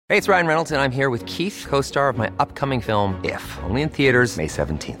Hey, it's Ryan Reynolds, and I'm here with Keith, co-star of my upcoming film, If, only in theaters May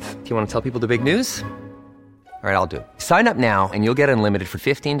 17th. Do you want to tell people the big news? All right, I'll do it. Sign up now and you'll get unlimited for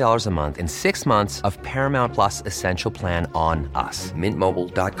 $15 a month and 6 months of Paramount Plus Essential Plan on us.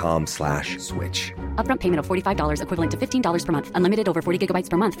 MintMobile.com/switch. Upfront payment of $45 equivalent to $15 per month. Unlimited over 40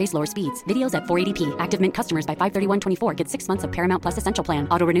 gigabytes per month. Face lower speeds. Videos at 480p. Active Mint customers by 531.24 get 6 months of Paramount Plus Essential Plan.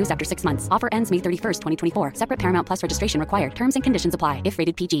 Auto renews after 6 months. Offer ends May 31st, 2024. Separate Paramount Plus registration required. Terms and conditions apply if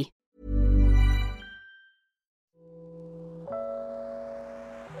rated PG.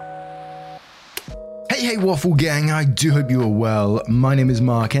 Hey Waffle Gang, I do hope you are well. My name is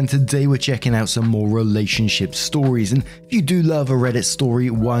Mark and today we're checking out some more relationship stories, and if you do love a Reddit story,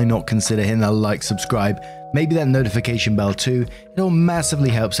 why not consider hitting that like, subscribe, maybe that notification bell too. It all massively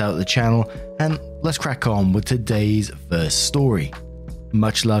helps out the channel, and let's crack on with today's first story.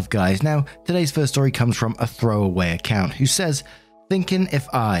 Much love guys. Now today's first story comes from a throwaway account who says, thinking if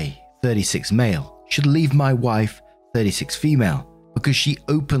I, 36 male, should leave my wife, 36 female, because she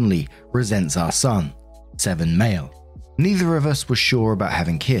openly resents our son, 7 male. Neither of us were sure about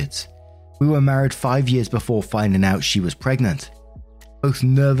having kids. We were married 5 years before finding out she was pregnant. Both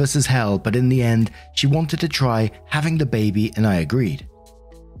nervous as hell, but in the end, she wanted to try having the baby and I agreed.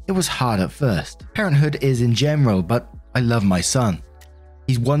 It was hard at first. Parenthood is in general, but I love my son.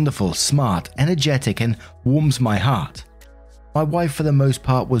 He's wonderful, smart, energetic, and warms my heart. My wife for the most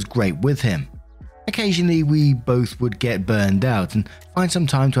part was great with him. Occasionally we both would get burned out and find some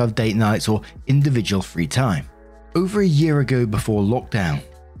time to have date nights or individual free time. Over a year ago before lockdown,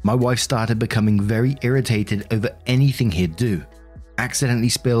 my wife started becoming very irritated over anything he'd do. Accidentally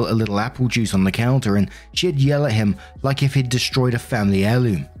spill a little apple juice on the counter and she'd yell at him like if he'd destroyed a family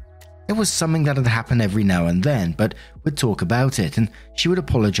heirloom. It was something that had happened every now and then, but we'd talk about it and she would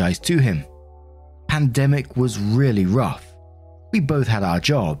apologize to him. Pandemic was really rough. We both had our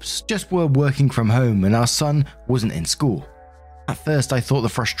jobs, just were working from home and our son wasn't in school. At first I thought the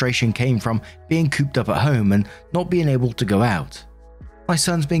frustration came from being cooped up at home and not being able to go out. My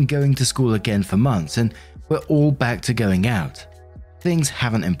son's been going to school again for months and we're all back to going out. Things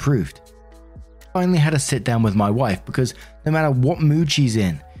haven't improved. Finally had a sit down with my wife because no matter what mood she's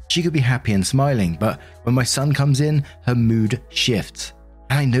in, she could be happy and smiling, but when my son comes in, her mood shifts.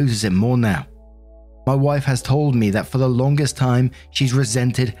 And I notice it more now. My wife has told me that for the longest time, she's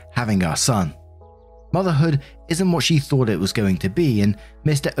resented having our son. Motherhood isn't what she thought it was going to be and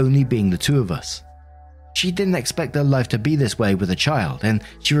missed it only being the two of us. She didn't expect her life to be this way with a child and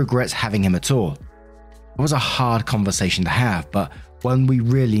she regrets having him at all. It was a hard conversation to have, but one we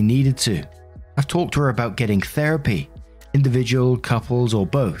really needed to. I've talked to her about getting therapy, individual, couples, or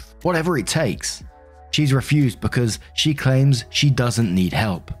both, whatever it takes. She's refused because she claims she doesn't need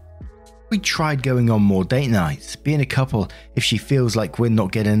help. We tried going on more date nights, being a couple if she feels like we're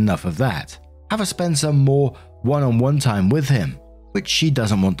not getting enough of that. Have her spend some more one-on-one time with him, which she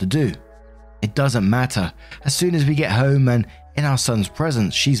doesn't want to do. It doesn't matter. As soon as we get home and in our son's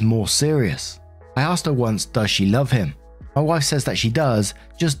presence, she's more serious. I asked her once, does she love him? My wife says that she does,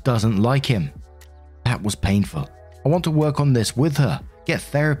 just doesn't like him. That was painful. I want to work on this with her, get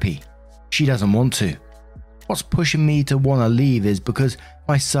therapy. She doesn't want to. What's pushing me to want to leave is because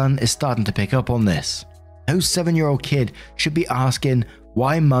my son is starting to pick up on this. No 7-year-old kid should be asking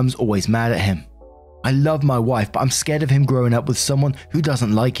why mum's always mad at him. I love my wife, but I'm scared of him growing up with someone who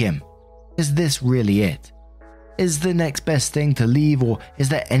doesn't like him. Is this really it? Is the next best thing to leave, or is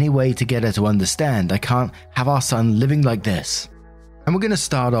there any way to get her to understand I can't have our son living like this? And we're going to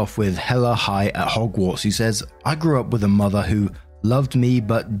start off with Hella High at Hogwarts, who says, I grew up with a mother who loved me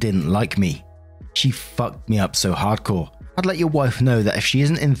but didn't like me. She fucked me up so hardcore. I'd let your wife know that if she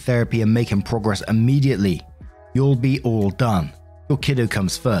isn't in therapy and making progress immediately, you'll be all done. Your kiddo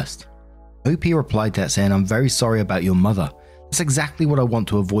comes first. OP replied to that saying, I'm very sorry about your mother. That's exactly what I want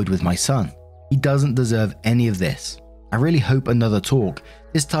to avoid with my son. He doesn't deserve any of this. I really hope another talk,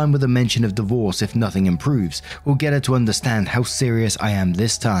 this time with a mention of divorce if nothing improves, will get her to understand how serious I am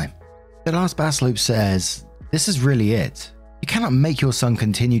this time. The last Baslope says, this is really it. You cannot make your son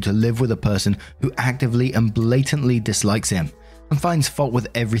continue to live with a person who actively and blatantly dislikes him and finds fault with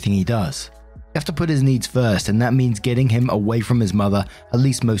everything he does. You have to put his needs first, and that means getting him away from his mother at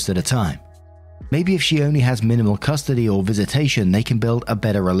least most of the time. Maybe if she only has minimal custody or visitation, they can build a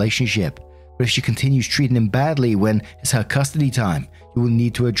better relationship. But if she continues treating him badly when it's her custody time, you will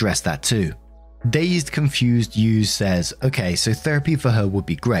need to address that too. Dazed Confused Use says, okay, so therapy for her would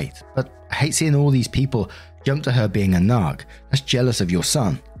be great, but I hate seeing all these people jump to her being a narc that's jealous of your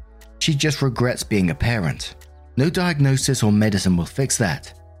son. She just regrets being a parent. No diagnosis or medicine will fix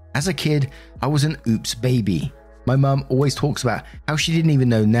that. As a kid, I was an oops baby. My mum always talks about how she didn't even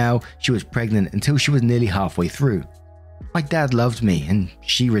know now she was pregnant until she was nearly halfway through. My dad loved me and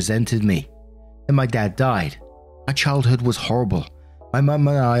she resented me. Then my dad died. My childhood was horrible. My mum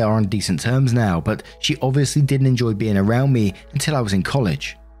and I are on decent terms now, but she obviously didn't enjoy being around me until I was in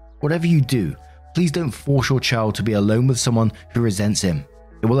college. Whatever you do, please don't force your child to be alone with someone who resents him.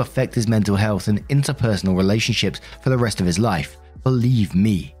 It will affect his mental health and interpersonal relationships for the rest of his life. Believe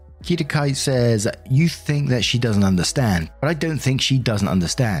me. Kitakai says, you think that she doesn't understand, but I don't think she doesn't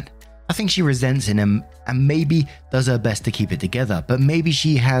understand. I think she resents him and maybe does her best to keep it together, but maybe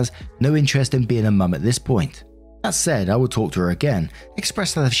she has no interest in being a mum at this point. That said, I will talk to her again,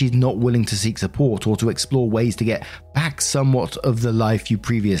 express that if she's not willing to seek support or to explore ways to get back somewhat of the life you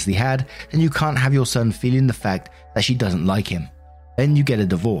previously had, then you can't have your son feeling the fact that she doesn't like him. Then you get a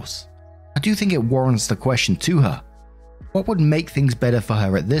divorce. I do think it warrants the question to her. What would make things better for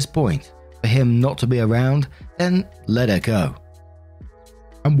her at this point? For him not to be around? Then let her go.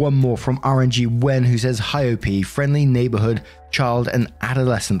 And one more from RNG Wen, who says, hi OP, friendly neighborhood, child and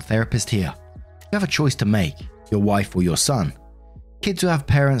adolescent therapist here. You have a choice to make, your wife or your son. Kids who have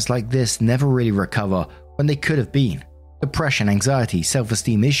parents like this never really recover when they could have been. Depression, anxiety,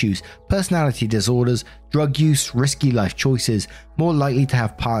 self-esteem issues, personality disorders, drug use, risky life choices, more likely to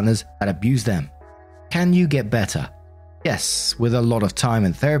have partners that abuse them. Can you get better? Yes, with a lot of time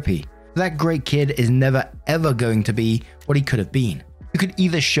and therapy. That great kid is never ever going to be what he could have been. You could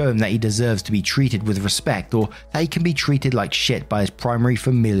either show him that he deserves to be treated with respect or that he can be treated like shit by his primary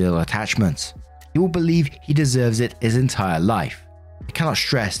familial attachments. He will believe he deserves it his entire life. I cannot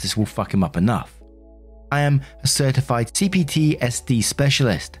stress this will fuck him up enough. I am a certified CPTSD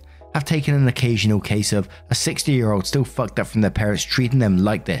specialist. I've taken an occasional case of a 60-year-old still fucked up from their parents treating them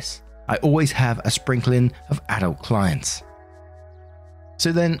like this. I always have a sprinkling of adult clients.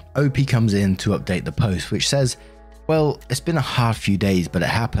 So then OP comes in to update the post, which says, well, it's been a hard few days, but it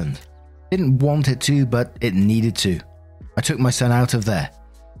happened. Didn't want it to, but it needed to. I took my son out of there.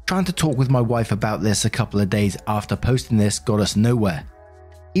 Trying to talk with my wife about this a couple of days after posting this got us nowhere.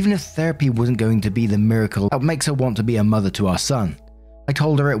 Even if therapy wasn't going to be the miracle that makes her want to be a mother to our son, I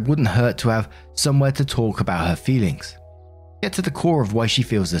told her it wouldn't hurt to have somewhere to talk about her feelings. Get to the core of why she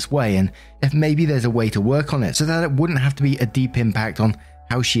feels this way and if maybe there's a way to work on it so that it wouldn't have to be a deep impact on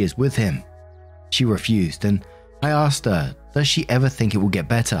how she is with him. She refused and I asked her, does she ever think it will get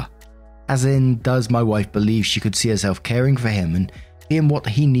better? As in, does my wife believe she could see herself caring for him and being what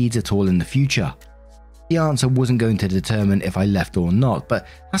he needs at all in the future? The answer wasn't going to determine if I left or not, but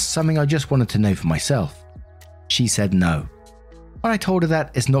that's something I just wanted to know for myself. She said no. When I told her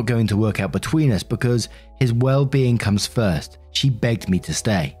that it's not going to work out between us because his well-being comes first, she begged me to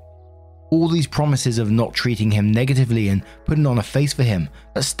stay. All these promises of not treating him negatively and putting on a face for him,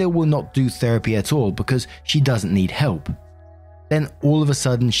 but still will not do therapy at all because she doesn't need help. Then all of a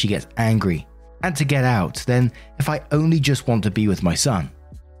sudden she gets angry. And to get out, then if I only just want to be with my son.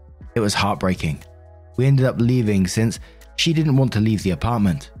 It was heartbreaking. We ended up leaving since she didn't want to leave the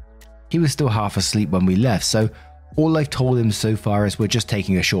apartment. He was still half asleep when we left, so all I've told him so far is we're just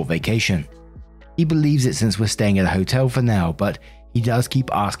taking a short vacation. He believes it since we're staying at a hotel for now, but he does keep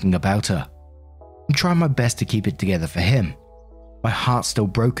asking about her. I'm trying my best to keep it together for him. My heart's still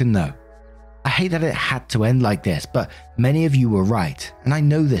broken though. I hate that it had to end like this, but many of you were right, and I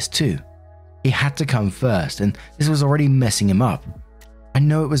know this too. He had to come first, and this was already messing him up. I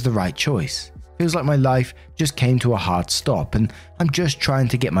know it was the right choice. Feels like my life just came to a hard stop, and I'm just trying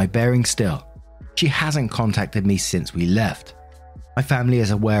to get my bearings still. She hasn't contacted me since we left. My family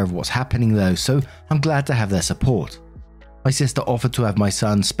is aware of what's happening though, so I'm glad to have their support. My sister offered to have my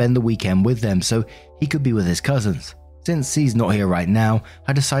son spend the weekend with them so he could be with his cousins. Since he's not here right now,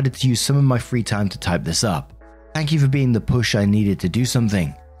 I decided to use some of my free time to type this up. Thank you for being the push I needed to do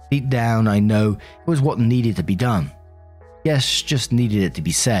something. Deep down, I know it was what needed to be done. Yes, just needed it to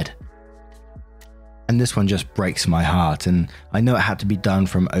be said. And this one just breaks my heart, and I know it had to be done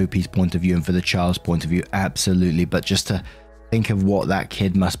from OP's point of view and for the child's point of view, absolutely, but just to think of what that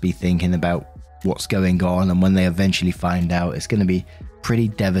kid must be thinking about what's going on, and when they eventually find out, it's going to be pretty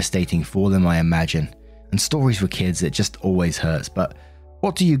devastating for them, I imagine. And stories with kids, it just always hurts. But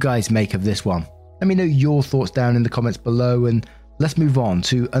what do you guys make of this one? Let me know your thoughts down in the comments below, and let's move on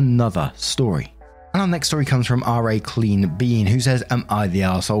to another story. And our next story comes from R.A. Clean Bean, who says, am I the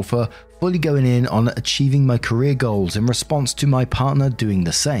arsehole for fully going in on achieving my career goals in response to my partner doing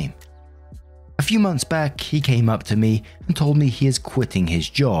the same? A few months back, he came up to me and told me he is quitting his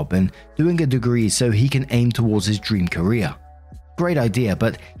job and doing a degree so he can aim towards his dream career. Great idea,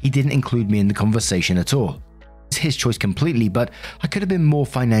 but he didn't include me in the conversation at all. It's his choice completely, but I could have been more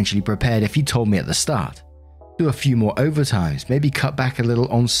financially prepared if he told me at the start. do a few more overtimes, maybe cut back a little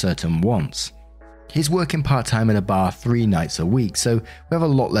on certain wants. He's working part-time in a bar 3 nights a week, so we have a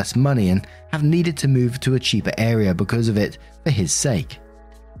lot less money and have needed to move to a cheaper area because of it for his sake.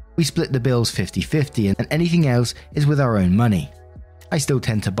 We split the bills 50-50 and anything else is with our own money. I still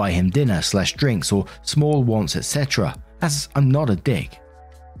tend to buy him dinner/drinks or small wants etc, as I'm not a dick.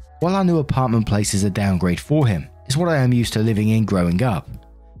 While our new apartment place is a downgrade for him, it's what I am used to living in growing up.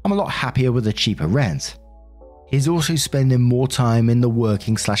 I'm a lot happier with a cheaper rent. He's also spending more time in the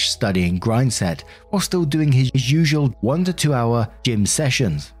working/studying grind set while still doing his usual 1 to 2 hour gym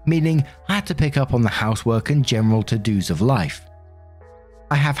sessions, meaning I had to pick up on the housework and general to-dos of life.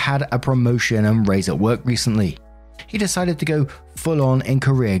 I have had a promotion and raise at work recently. He decided to go full on in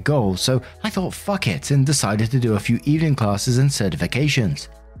career goals, so I thought fuck it and decided to do a few evening classes and certifications.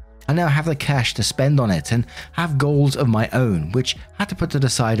 I now have the cash to spend on it and have goals of my own, which I had to put to the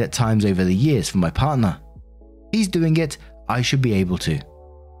side at times over the years for my partner. He's doing it, I should be able to.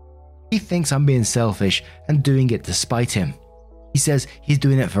 He thinks I'm being selfish and doing it despite him. He says he's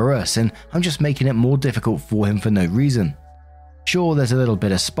doing it for us and I'm just making it more difficult for him for no reason. Sure, there's a little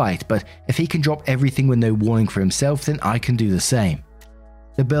bit of spite, but if he can drop everything with no warning for himself, then I can do the same.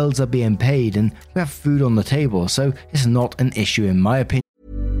 The bills are being paid and we have food on the table, so it's not an issue in my opinion.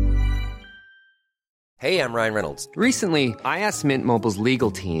 Hey, I'm Ryan Reynolds. Recently, I asked Mint Mobile's legal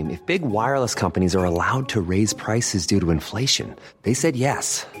team if big wireless companies are allowed to raise prices due to inflation. They said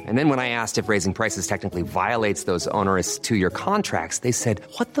yes. And then when I asked if raising prices technically violates those onerous 2-year contracts, they said,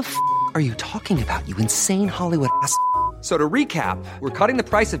 "What the f*** are you talking about, you insane Hollywood ass?" So to recap, we're cutting the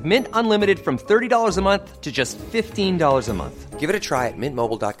price of Mint Unlimited from $30 a month to just $15 a month. Give it a try at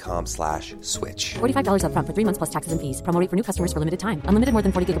mintmobile.com/switch. $45 up front for 3 months plus taxes and fees. Promo rate for new customers for limited time. Unlimited more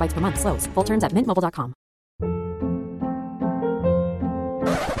than 40 gigabytes per month. Slows full terms at mintmobile.com.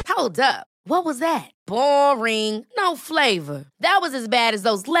 Hold up. What was that? Boring. No flavor. That was as bad as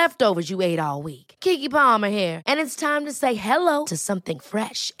those leftovers you ate all week. Keke Palmer here. And it's time to say hello to something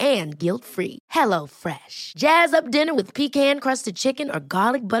fresh and guilt-free. Hello Fresh. Jazz up dinner with pecan-crusted chicken or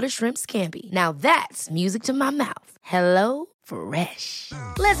garlic butter shrimp scampi. Now that's music to my mouth. Hello Fresh.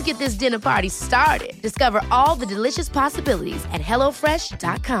 Let's get this dinner party started. Discover all the delicious possibilities at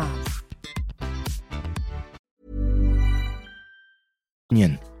hellofresh.com.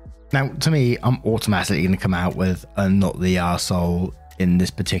 Now, to me, I'm automatically going to come out with a not the arsehole in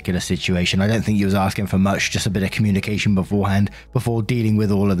this particular situation. I don't think he was asking for much, just a bit of communication beforehand, before dealing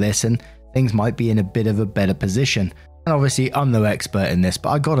with all of this, and things might be in a bit of a better position. And obviously, I'm no expert in this, but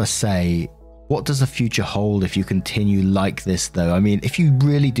I gotta say, what does the future hold if you continue like this, though? I mean, if you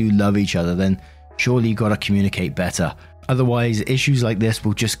really do love each other, then surely you gotta communicate better. Otherwise, issues like this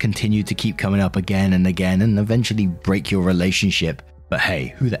will just continue to keep coming up again and again, and eventually break your relationship. But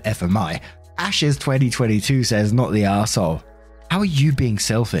hey, who the F am I? Ashes 2022 says not the arsehole. How are you being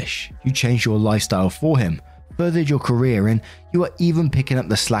selfish? You changed your lifestyle for him, furthered your career, and you are even picking up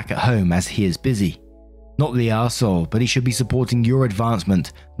the slack at home as he is busy. Not the arsehole, but he should be supporting your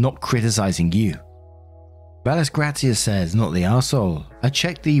advancement, not criticizing you. Valis Gratia says not the arsehole. I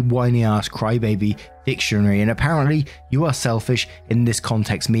checked the whiny ass crybaby dictionary and apparently you are selfish in this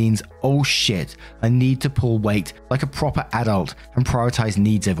context means, oh shit, I need to pull weight like a proper adult and prioritize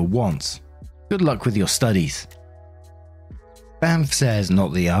needs over wants. Good luck with your studies. Bamf says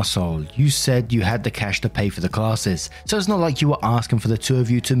not the arsehole. You said you had the cash to pay for the classes, so it's not like you were asking for the two of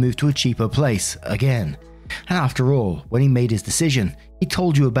you to move to a cheaper place again. And after all, when he made his decision, he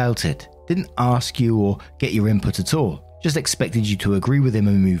told you about it. Didn't ask you or get your input at all, just expected you to agree with him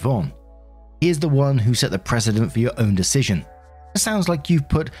and move on. He is the one who set the precedent for your own decision. It sounds like you've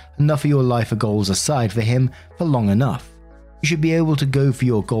put enough of your life goals aside for him for long enough. You should be able to go for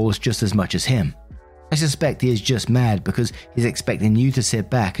your goals just as much as him. I suspect he is just mad because he's expecting you to sit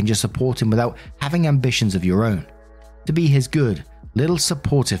back and just support him without having ambitions of your own. To be his good, little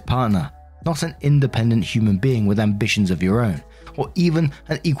supportive partner, not an independent human being with ambitions of your own, or even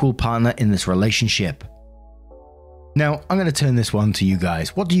an equal partner in this relationship. Now, I'm going to turn this one to you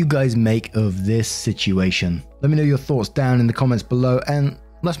guys. What do you guys make of this situation? Let me know your thoughts down in the comments below, and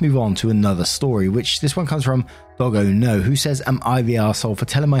let's move on to another story, which this one comes from Doggo No, who says, am I the arsehole for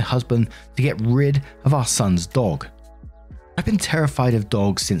telling my husband to get rid of our son's dog? I've been terrified of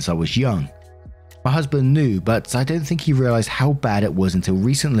dogs since I was young. My husband knew, but I don't think he realized how bad it was until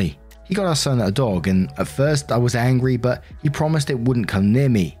recently. He got our son a dog, and at first I was angry, but he promised it wouldn't come near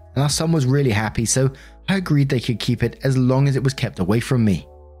me, and our son was really happy, so I agreed they could keep it as long as it was kept away from me.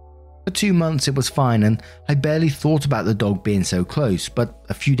 For 2 months it was fine, and I barely thought about the dog being so close, but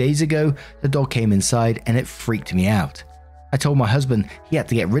a few days ago the dog came inside and it freaked me out. I told my husband he had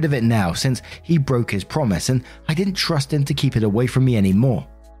to get rid of it now since he broke his promise and I didn't trust him to keep it away from me anymore.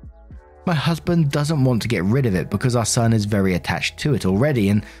 My husband doesn't want to get rid of it because our son is very attached to it already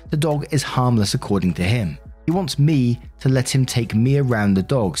and the dog is harmless according to him. He wants me to let him take me around the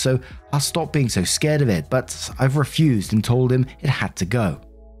dog so I'll stop being so scared of it, but I've refused and told him it had to go.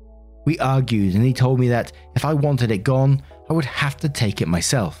 We argued and he told me that if I wanted it gone, I would have to take it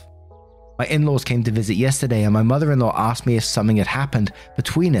myself. My in-laws came to visit yesterday and my mother-in-law asked me if something had happened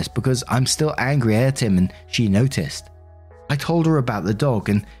between us because I'm still angry at him and she noticed. I told her about the dog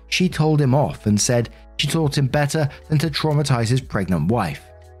and she told him off and said she thought him better than to traumatize his pregnant wife.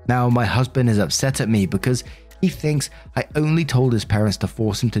 Now my husband is upset at me because he thinks I only told his parents to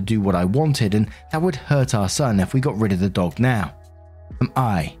force him to do what I wanted and that would hurt our son if we got rid of the dog now. Am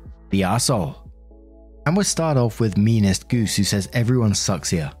I the arsehole? And we'll start off with Meanest Goose, who says everyone sucks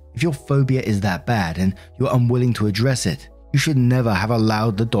here. If your phobia is that bad and you're unwilling to address it, you should never have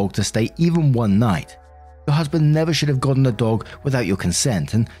allowed the dog to stay even one night. Your husband never should have gotten a dog without your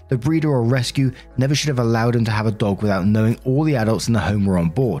consent, and the breeder or rescue never should have allowed him to have a dog without knowing all the adults in the home were on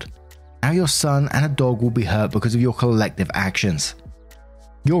board. Now your son and a dog will be hurt because of your collective actions.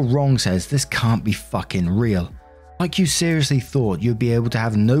 You're wrong says this can't be fucking real. Like you seriously thought you'd be able to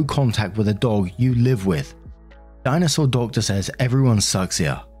have no contact with a dog you live with. Dinosaur Doctor says everyone sucks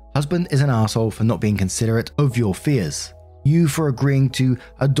here. Husband is an arsehole for not being considerate of your fears. You for agreeing to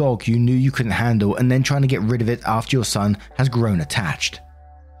a dog you knew you couldn't handle and then trying to get rid of it after your son has grown attached.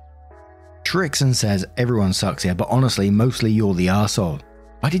 Trixon says everyone sucks here, but honestly, mostly you're the arsehole.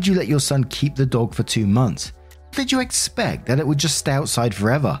 Why did you let your son keep the dog for 2 months? Did you expect that it would just stay outside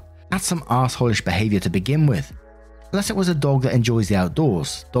forever? That's some arseholish behavior to begin with. Unless it was a dog that enjoys the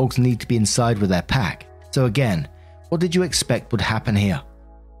outdoors, dogs need to be inside with their pack. So again, what did you expect would happen here?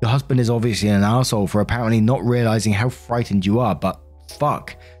 Your husband is obviously an arsehole for apparently not realizing how frightened you are, but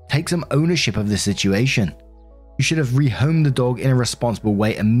fuck, take some ownership of this situation. You should have rehomed the dog in a responsible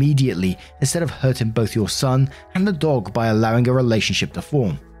way immediately instead of hurting both your son and the dog by allowing a relationship to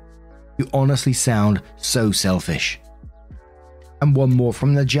form. You honestly sound so selfish. And one more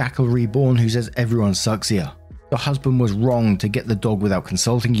from the Jackal Reborn, who says everyone sucks here. Your husband was wrong to get the dog without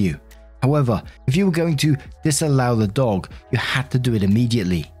consulting you. However, if you were going to disallow the dog, you had to do it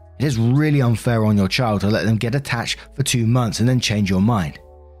immediately. It is really unfair on your child to let them get attached for 2 months and then change your mind.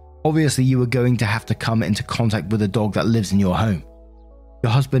 Obviously, you were going to have to come into contact with a dog that lives in your home.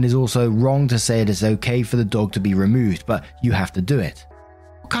 Your husband is also wrong to say it is okay for the dog to be removed, but you have to do it.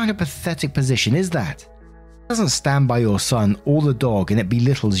 What kind of pathetic position is that? It doesn't stand by your son or the dog and it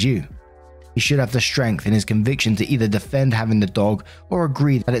belittles you. He should have the strength in his conviction to either defend having the dog or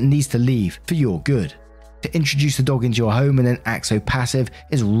agree that it needs to leave for your good. To introduce the dog into your home and then act so passive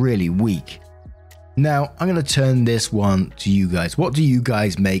is really weak. Now, I'm going to turn this one to you guys. What do you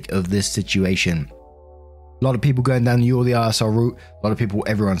guys make of this situation? A lot of people going down the you're the arsehole route. A lot of people,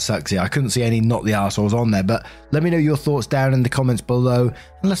 everyone sucks here. I couldn't see any not the arseholes on there, but let me know your thoughts down in the comments below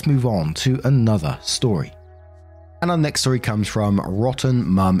and let's move on to another story. And our next story comes from Rotten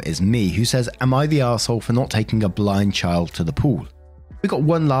Mum Is Me, who says, am I the arsehole for not taking a blind child to the pool? We got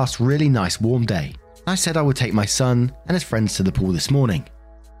one last really nice warm day. I said I would take my son and his friends to the pool this morning.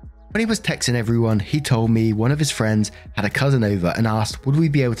 When he was texting everyone, he told me one of his friends had a cousin over and asked would we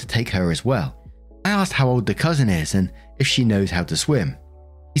be able to take her as well. I asked how old the cousin is and if she knows how to swim.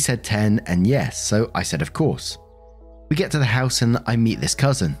 He said 10 and yes, so I said of course. We get to the house and I meet this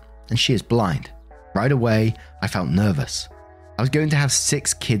cousin, and she is blind. Right away, I felt nervous. I was going to have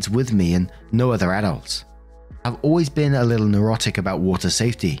 6 kids with me and no other adults. I've always been a little neurotic about water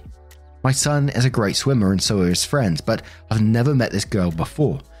safety. My son is a great swimmer and so are his friends, but I've never met this girl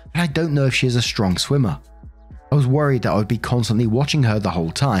before, and I don't know if she is a strong swimmer. I was worried that I would be constantly watching her the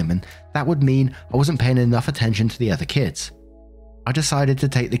whole time, and that would mean I wasn't paying enough attention to the other kids. I decided to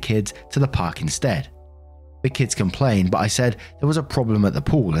take the kids to the park instead. The kids complained, but I said there was a problem at the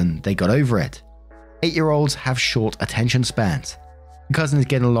pool and they got over it. 8-year-olds have short attention spans. My cousin is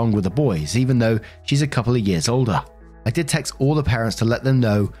getting along with the boys, even though she's a couple of years older. I did text all the parents to let them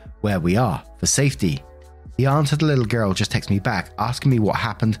know where we are, for safety. The aunt of the little girl just texted me back, asking me what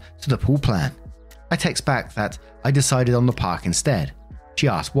happened to the pool plan. I text back that I decided on the park instead. She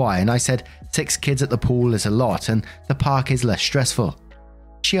asked why, and I said 6 kids at the pool is a lot and the park is less stressful.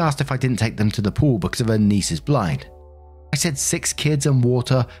 She asked if I didn't take them to the pool because of her niece is blind. I said 6 kids and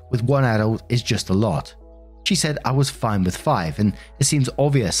water with 1 adult is just a lot. She said I was fine with 5, and it seems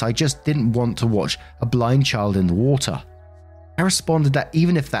obvious I just didn't want to watch a blind child in the water. I responded that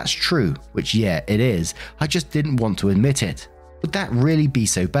even if that's true, which yeah, it is, I just didn't want to admit it. Would that really be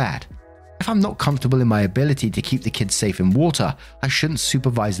so bad? If I'm not comfortable in my ability to keep the kids safe in water, I shouldn't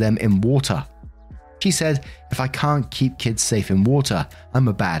supervise them in water. She said, if I can't keep kids safe in water, I'm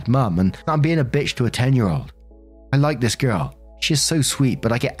a bad mum and I'm being a bitch to a 10-year-old. I like this girl. She is so sweet,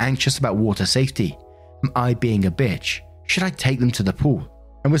 but I get anxious about water safety. Am I being a bitch? Should I take them to the pool?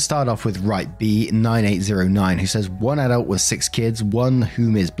 And we'll start off with Right B9809, who says 1 adult with 6 kids, one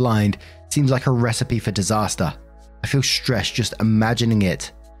whom is blind, seems like a recipe for disaster. I feel stressed just imagining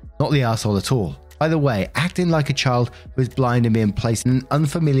it. Not the arsehole at all. By the way, acting like a child who is blind and being placed in an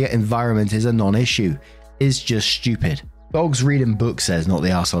unfamiliar environment is a non-issue. It's just stupid. Dogs reading books says not the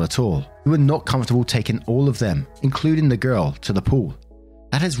arsehole at all. You were not comfortable taking all of them, including the girl, to the pool.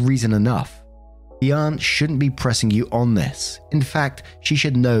 That is reason enough. The aunt shouldn't be pressing you on this. In fact, she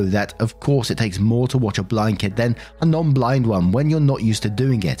should know that of course it takes more to watch a blind kid than a non-blind one when you're not used to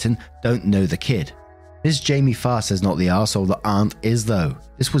doing it and don't know the kid. Ms. Jamie Farr says not the arsehole, the aunt is though.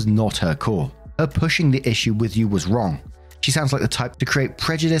 This was not her call. Her pushing the issue with you was wrong. She sounds like the type to create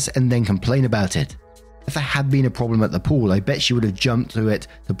prejudice and then complain about it. If there had been a problem at the pool, I bet she would have jumped to it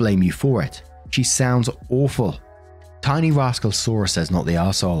to blame you for it. She sounds awful. Tiny Rascal Sora says not the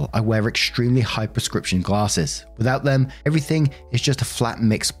arsehole. I wear extremely high prescription glasses. Without them, everything is just a flat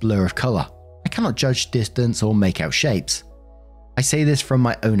mixed blur of colour. I cannot judge distance or make out shapes. I say this from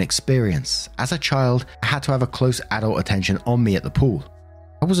my own experience. As a child, I had to have a close adult attention on me at the pool.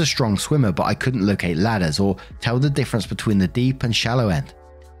 I was a strong swimmer, but I couldn't locate ladders or tell the difference between the deep and shallow end,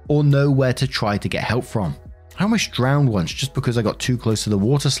 or know where to try to get help from. I almost drowned once just because I got too close to the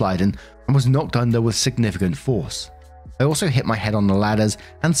water slide and was knocked under with significant force. I also hit my head on the ladders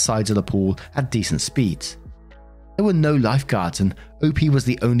and sides of the pool at decent speeds. There were no lifeguards and OP was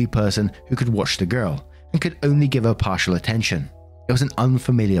the only person who could watch the girl and could only give her partial attention. It was an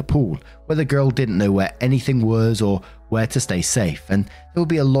unfamiliar pool where the girl didn't know where anything was or where to stay safe, and there would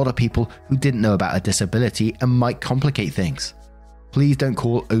be a lot of people who didn't know about a disability and might complicate things. Please don't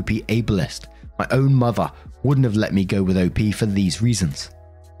call OP ableist. My own mother wouldn't have let me go with OP for these reasons.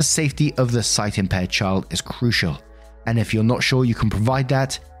 The safety of the sight-impaired child is crucial, and if you're not sure you can provide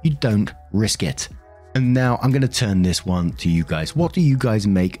that, you don't risk it. And now I'm going to turn this one to you guys. What do you guys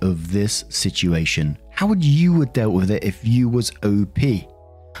make of this situation? How would you have dealt with it if you was OP?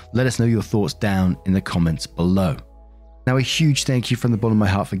 Let us know your thoughts down in the comments below. Now, a huge thank you from the bottom of my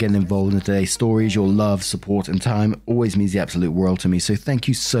heart for getting involved in today's stories. Your love, support, and time always means the absolute world to me. So thank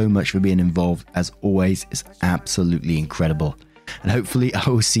you so much for being involved. As always, it's absolutely incredible. And hopefully I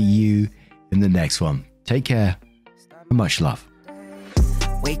will see you in the next one. Take care and much love.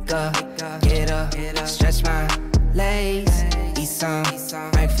 Wake up, get up, stretch my legs, eat some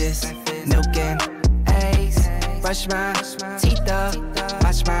breakfast, milk and eggs, brush my teeth up,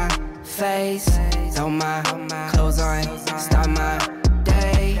 wash my face, throw my clothes on, start my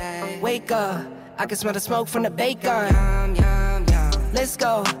day. Wake up, I can smell the smoke from the bacon. Let's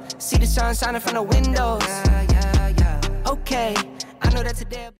go, see the sun shining from the windows. Okay, I know that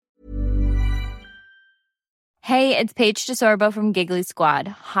today. Hey, it's Paige DeSorbo from Giggly Squad.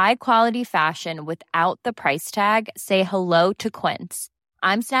 High quality fashion without the price tag. Say hello to Quince.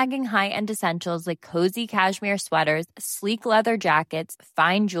 I'm snagging high-end essentials like cozy cashmere sweaters, sleek leather jackets,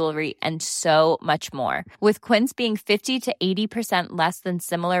 fine jewelry, and so much more. With Quince being 50 to 80% less than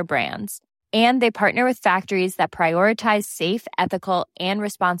similar brands. And they partner with factories that prioritize safe, ethical, and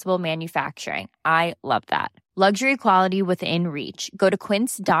responsible manufacturing. I love that. Luxury quality within reach. Go to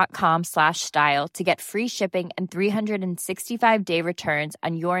quince.com/style to get free shipping and 365-day returns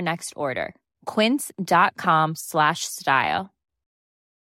on your next order. Quince.com/style.